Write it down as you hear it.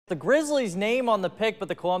The Grizzlies' name on the pick, but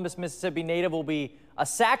the Columbus, Mississippi native will be a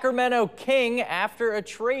Sacramento King after a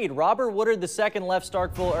trade. Robert Woodard II left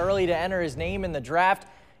Starkville early to enter his name in the draft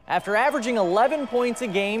after averaging 11 points a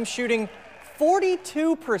game, shooting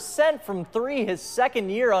 42% from three his second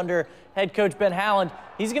year under head coach Ben Howland.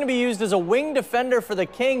 He's going to be used as a wing defender for the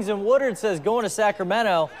Kings, and Woodard says going to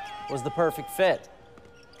Sacramento was the perfect fit.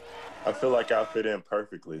 I feel like I fit in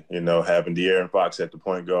perfectly, having De'Aaron Fox at the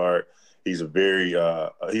point guard. He's a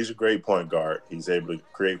great point guard. He's able to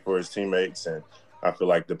create for his teammates, and I feel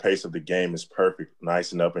like the pace of the game is perfect,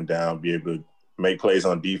 nice and up and down, be able to make plays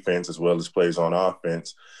on defense as well as plays on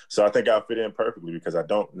offense. So I think I fit in perfectly because I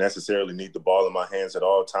don't necessarily need the ball in my hands at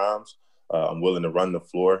all times. I'm willing to run the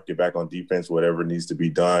floor, get back on defense, whatever needs to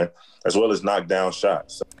be done, as well as knock down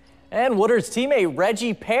shots. And Woodard's teammate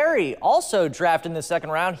Reggie Perry, also drafted in the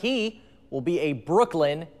second round. He will be a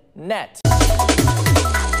Brooklyn Net.